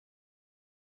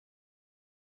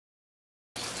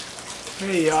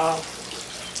Hey y'all,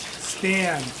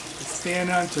 Stan,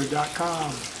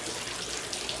 Stanunser.com.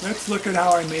 Let's look at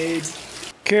how I made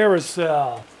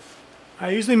Carousel.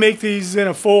 I usually make these in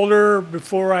a folder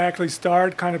before I actually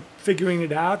start kind of figuring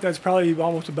it out. That's probably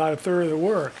almost about a third of the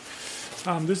work.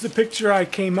 This is a picture I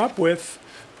came up with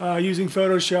using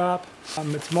Photoshop.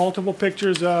 It's multiple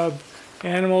pictures of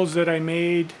animals that I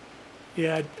made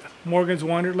at Morgan's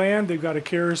Wonderland. They've got a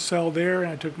carousel there,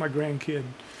 and I took my grandkid.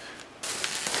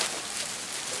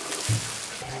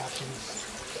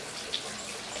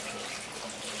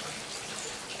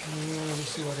 Let me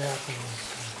see what happens.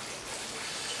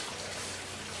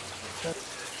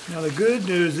 Now the good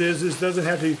news is this doesn't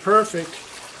have to be perfect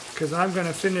because I'm going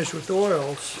to finish with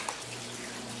oils.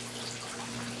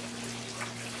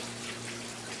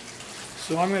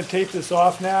 So I'm going to tape this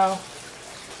off now.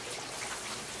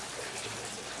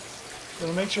 So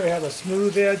to make sure I have a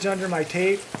smooth edge under my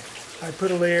tape, I put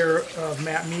a layer of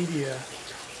matte media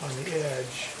on the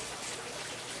edge.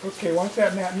 Okay, once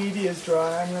that matte media is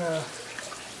dry,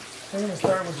 I'm going to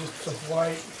start with just some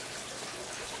white.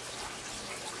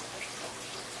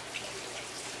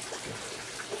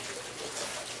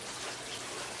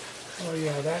 Oh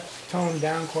yeah, that's toned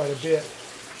down quite a bit.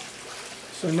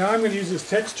 So now I'm going to use this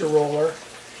texture roller,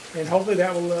 and hopefully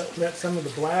that will let some of the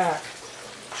black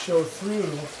show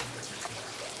through.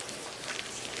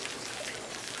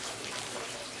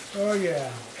 Oh yeah.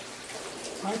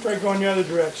 I'll try going the other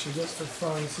direction just for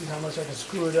fun, see how much I can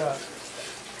screw it up.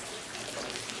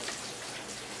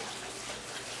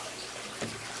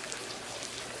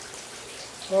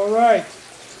 Alright,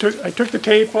 I took the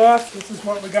tape off. This is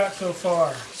what we got so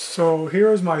far. So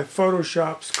here's my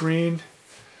Photoshop screen.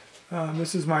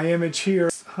 This is my image here.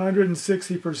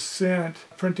 160%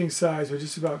 printing size will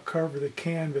just about cover the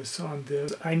canvas on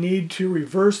this. I need to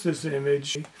reverse this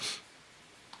image.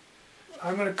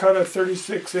 I'm going to cut a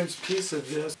 36-inch piece of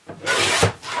this.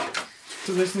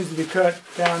 So this needs to be cut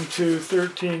down to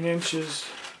 13 inches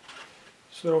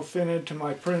so it'll fit into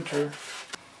my printer.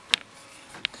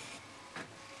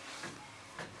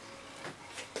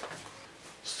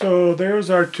 So there's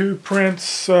our two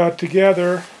prints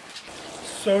together.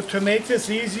 So to make this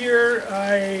easier,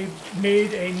 I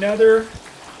made another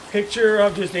picture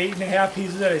of just 8.5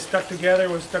 pieces that I stuck together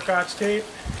with Scotch tape.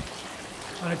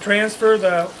 On a transfer,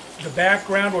 the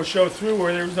background will show through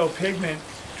where there's no pigment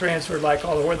transferred, like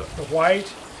all the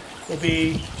white will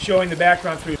be showing the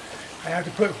background through. I have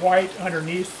to put white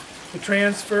underneath the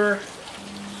transfer.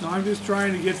 So I'm just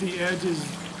trying to get the edges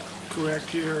correct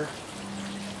here,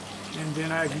 and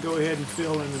then I can go ahead and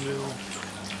fill in the middle.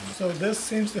 So this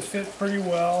seems to fit pretty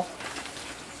well.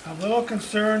 I'm a little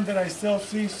concerned that I still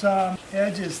see some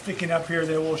edges sticking up here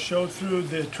that will show through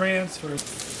the transfer.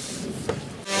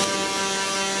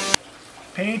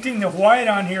 Painting the white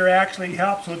on here actually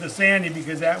helps with the sanding,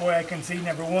 because that way I can see,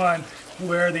 number one,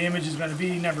 where the image is going to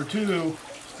be. Number two,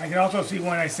 I can also see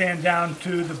when I sand down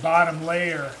to the bottom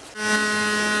layer.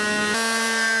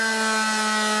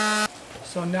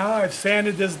 So now I've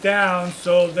sanded this down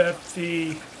so that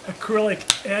the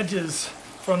acrylic edges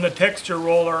from the texture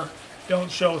roller don't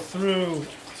show through.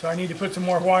 So I need to put some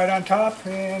more white on top,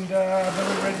 and then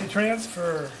we're ready to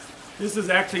transfer. This is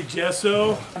actually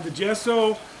gesso. The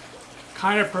gesso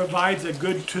kind of provides a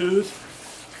good tooth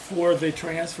for the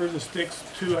transfer. The sticks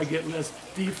to, I get less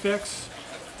defects.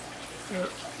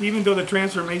 Even though the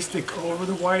transfer may stick over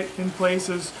the white in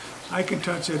places, I can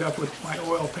touch it up with my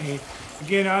oil paint.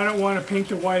 Again, I don't want to paint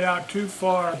the white out too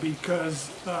far, because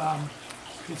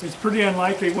it's pretty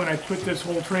unlikely when I put this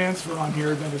whole transfer on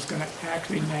here that it's going to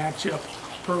actually match up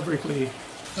perfectly.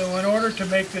 So in order to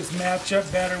make this match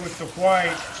up better with the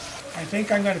white, I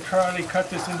think I'm going to probably cut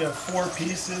this into 4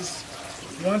 pieces.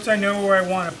 Once I know where I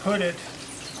want to put it,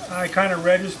 I kind of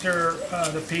register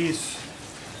the piece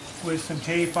with some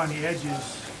tape on the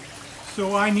edges.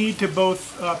 So I need to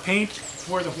both paint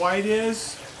where the white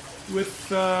is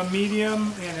with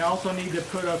medium, and I also need to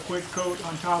put a quick coat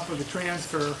on top of the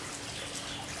transfer.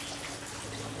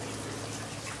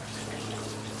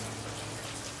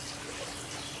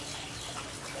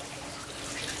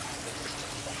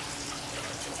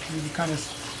 You kind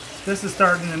of, this is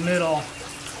starting in the middle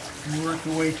and work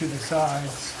your way to the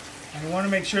sides. And I want to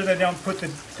make sure that I don't put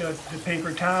the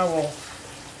paper towel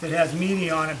that has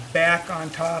media on it back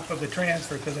on top of the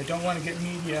transfer, because I don't want to get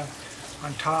media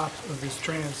on top of this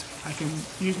transfer. I can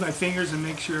use my fingers and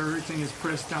make sure everything is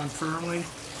pressed down firmly.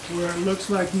 Where it looks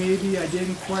like maybe I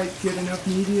didn't quite get enough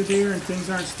media there and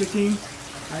things aren't sticking,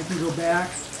 I can go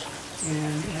back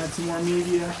and add some more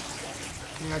media.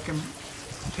 And I can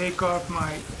take off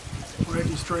my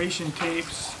registration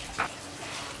tapes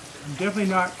I'm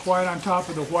definitely not quite on top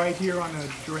of the white here on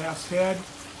the giraffe's head,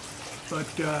 but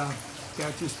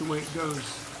that's just the way it goes.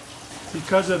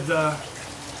 Because of the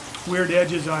weird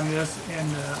edges on this and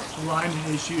the alignment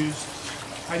issues,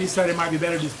 I decided it might be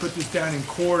better to just put this down in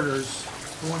quarters.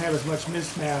 We won't have as much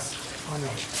mismatch on the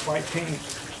white paint.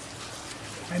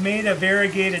 I made a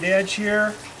variegated edge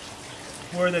here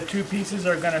where the two pieces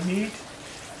are going to meet,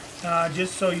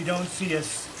 just so you don't see a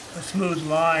smooth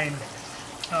line.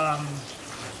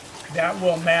 That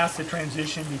will mask the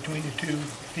transition between the two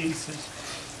pieces.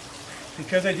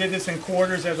 Because I did this in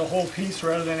quarters as a whole piece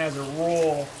rather than as a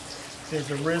roll,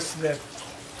 there's a risk that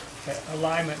the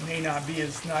alignment may not be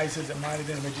as nice as it might have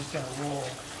been if I just done a roll.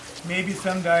 Maybe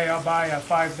someday I'll buy a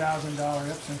 $5,000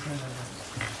 Epson printer.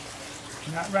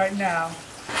 Not right now.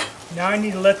 Now I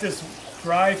need to let this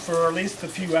dry for at least a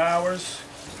few hours.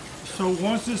 So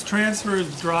once this transfer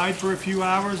is dried for a few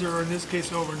hours, or in this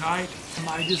case overnight,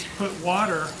 I just put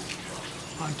water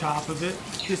on top of it.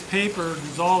 This paper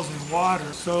dissolves in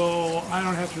water, so I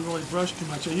don't have to really brush too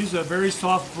much. I use a very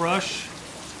soft brush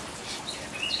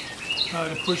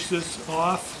to push this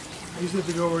off. I usually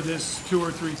have to go over this 2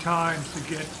 or 3 times to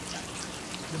get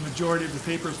the majority of the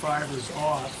paper fibers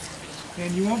off.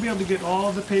 And you won't be able to get all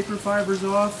of the paper fibers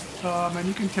off, and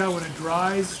you can tell when it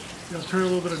dries, it'll turn a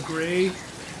little bit of gray.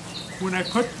 When I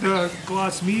put the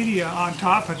gloss media on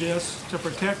top of this to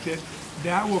protect it,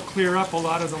 that will clear up a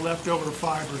lot of the leftover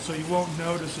fibers, so you won't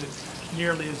notice it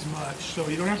nearly as much. So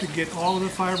you don't have to get all of the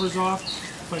fibers off,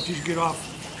 but you should get off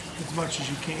as much as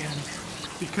you can.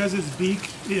 Because its beak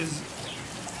is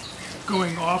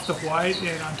going off the white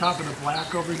and on top of the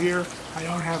black over here, I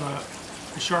don't have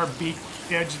a sharp beak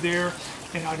edge there,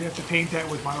 and I'd have to paint that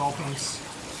with my oil paints.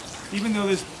 Even though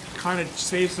this kind of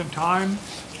saves some time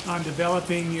on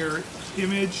developing your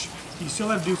image, you still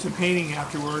have to do some painting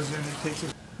afterwards, and it takes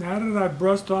a... Now that I've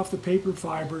brushed off the paper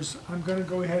fibers, I'm going to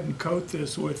go ahead and coat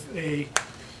this with a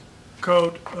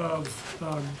coat of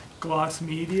gloss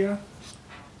media,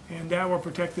 and that will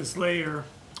protect this layer.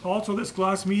 Also, this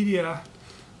gloss media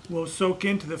will soak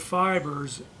into the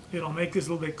fibers. It'll make this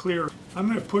a little bit clearer. I'm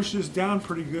going to push this down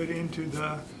pretty good into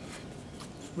the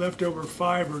leftover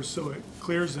fibers so it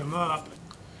clears them up.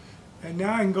 And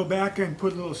now I can go back and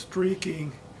put a little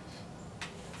streaking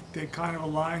that kind of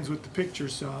aligns with the picture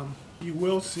some. You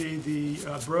will see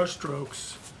the brush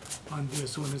strokes on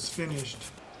this when it's finished.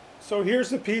 So here's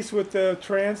the piece with the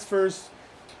transfers.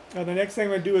 The next thing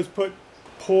I'm going to do is put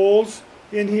poles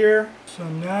in here. So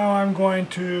now I'm going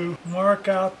to mark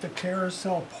out the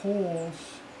carousel poles.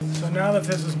 So now that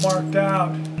this is marked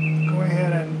out, go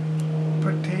ahead and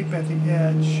put tape at the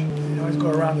edge. You always go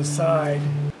around the side.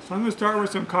 So I'm going to start with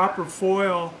some copper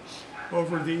foil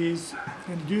over these.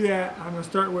 And to do that, I'm going to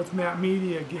start with matte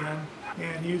media again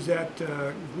and use that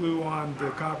to glue on the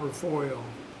copper foil.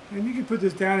 And you can put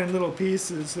this down in little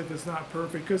pieces if it's not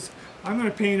perfect, because I'm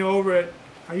going to paint over it.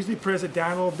 I usually press it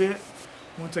down a little bit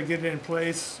once I get it in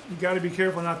place. You got to be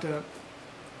careful not to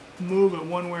move it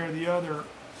one way or the other,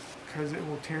 because it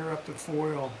will tear up the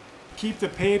foil. Keep the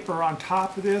paper on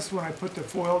top of this when I put the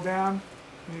foil down,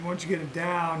 and once you get it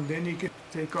down, then you can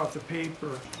take off the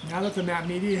paper. Now that the matte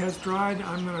media has dried,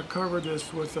 I'm going to cover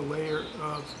this with a layer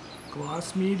of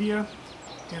gloss media,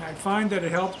 and I find that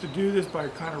it helps to do this by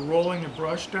kind of rolling the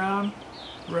brush down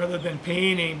rather than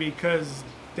painting, because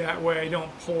that way I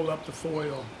don't pull up the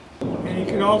foil. And you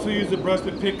can also use the brush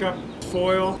to pick up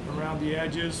foil around the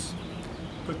edges.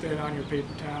 Put that on your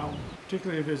paper towel.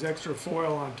 Particularly if there's extra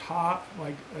foil on top,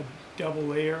 like a double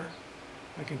layer,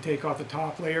 I can take off the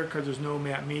top layer because there's no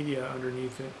matte media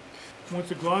underneath it. Once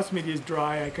the gloss media is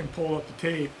dry, I can pull up the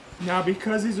tape. Now,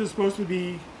 because these are supposed to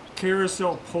be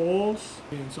carousel poles,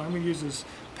 and so I'm going to use this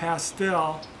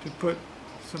pastel to put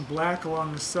some black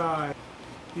along the side,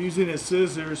 using the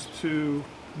scissors to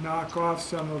knock off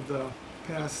some of the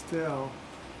pastel.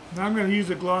 Now I'm going to use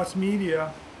the gloss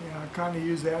media, and I kind of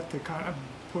use that to kind of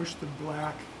push the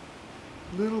black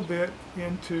a little bit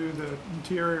into the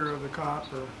interior of the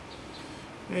copper.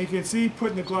 And you can see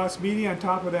putting the gloss media on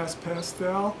top of that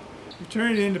pastel, you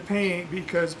turn it into paint,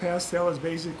 because pastel is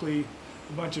basically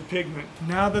a bunch of pigment.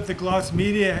 Now that the gloss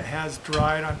media has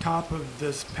dried on top of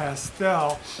this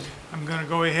pastel, I'm going to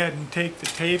go ahead and take the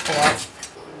tape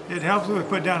off. It helps me to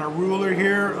put down a ruler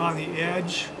here on the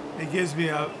edge. It gives me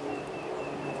a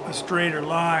straighter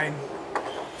line.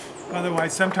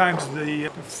 Otherwise, sometimes the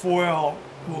foil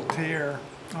will tear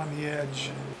on the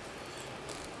edge.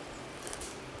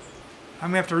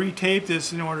 I'm going to have to retape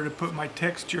this in order to put my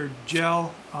textured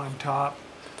gel on top.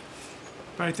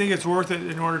 But I think it's worth it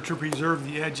in order to preserve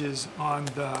the edges on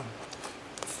the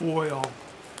foil.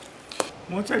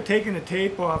 Once I've taken the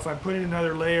tape off, I put in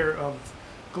another layer of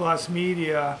gloss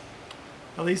media,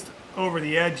 at least over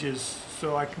the edges,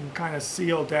 so I can kind of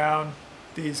seal down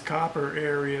these copper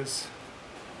areas.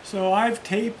 So I've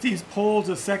taped these poles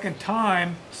a second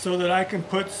time so that I can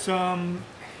put some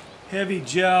heavy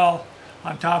gel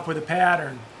on top of the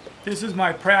pattern. This is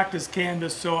my practice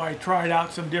canvas, so I tried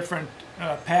out some different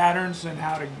patterns and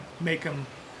how to make them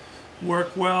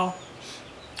work well.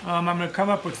 I'm going to come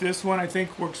up with this one I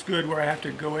think works good, where I have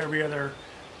to go every other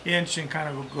inch and kind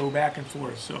of go back and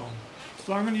forth. So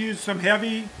I'm going to use some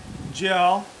heavy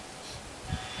gel,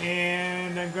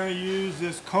 and I'm going to use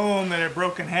this comb that I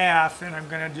broke in half, and I'm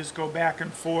going to just go back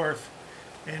and forth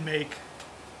and make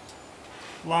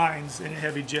lines in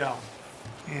heavy gel.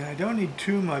 And I don't need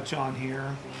too much on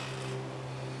here.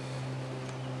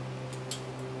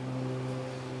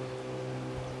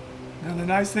 Now the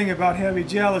nice thing about heavy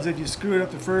gel is if you screw it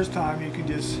up the first time, you can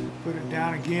just put it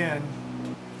down again,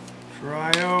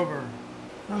 try over.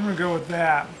 I'm going to go with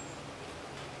that.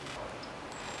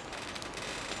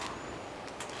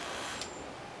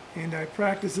 And I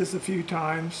practice this a few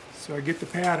times so I get the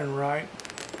pattern right.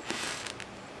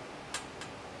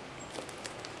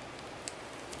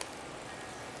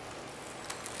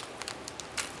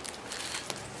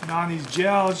 And on these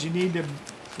gels, you need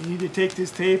to take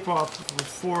this tape off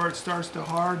before it starts to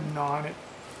harden on it.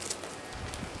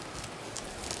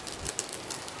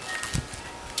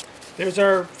 There's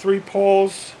our 3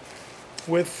 poles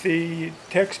with the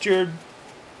textured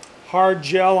hard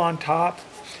gel on top,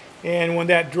 and when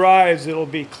that dries it'll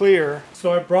be clear.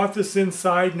 So I brought this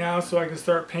inside now so I can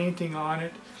start painting on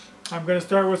it. I'm going to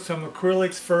start with some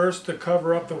acrylics first to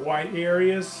cover up the white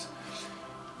areas,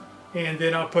 and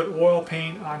then I'll put oil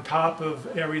paint on top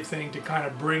of everything to kind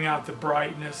of bring out the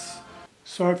brightness.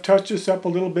 So I've touched this up a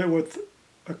little bit with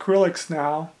acrylics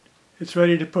now. It's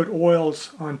ready to put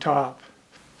oils on top.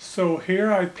 So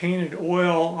here I've painted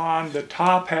oil on the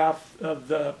top half of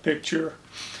the picture,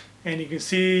 and you can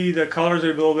see the colors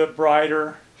are a little bit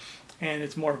brighter and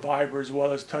it's more vibrant, as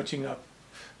well as touching up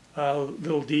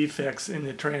little defects in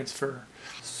the transfer.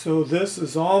 So this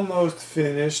is almost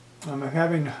finished. I'm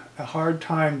having a hard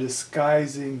time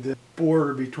disguising the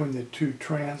border between the 2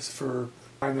 transfer,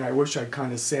 and I wish I'd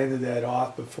kind of sanded that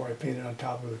off before I painted on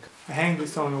top of it. I hang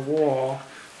this on the wall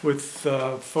with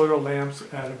photo lamps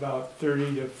at about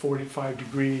 30 to 45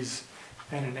 degrees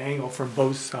and an angle from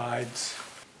both sides.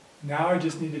 Now I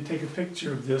just need to take a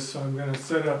picture of this, so I'm going to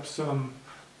set up some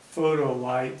photo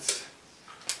lights.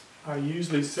 I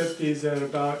usually set these at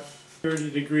about 30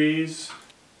 degrees.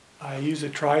 I use a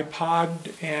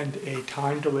tripod and a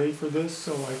time delay for this,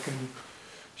 so I can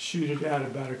shoot it at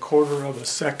about 1/4 of a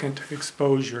second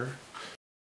exposure.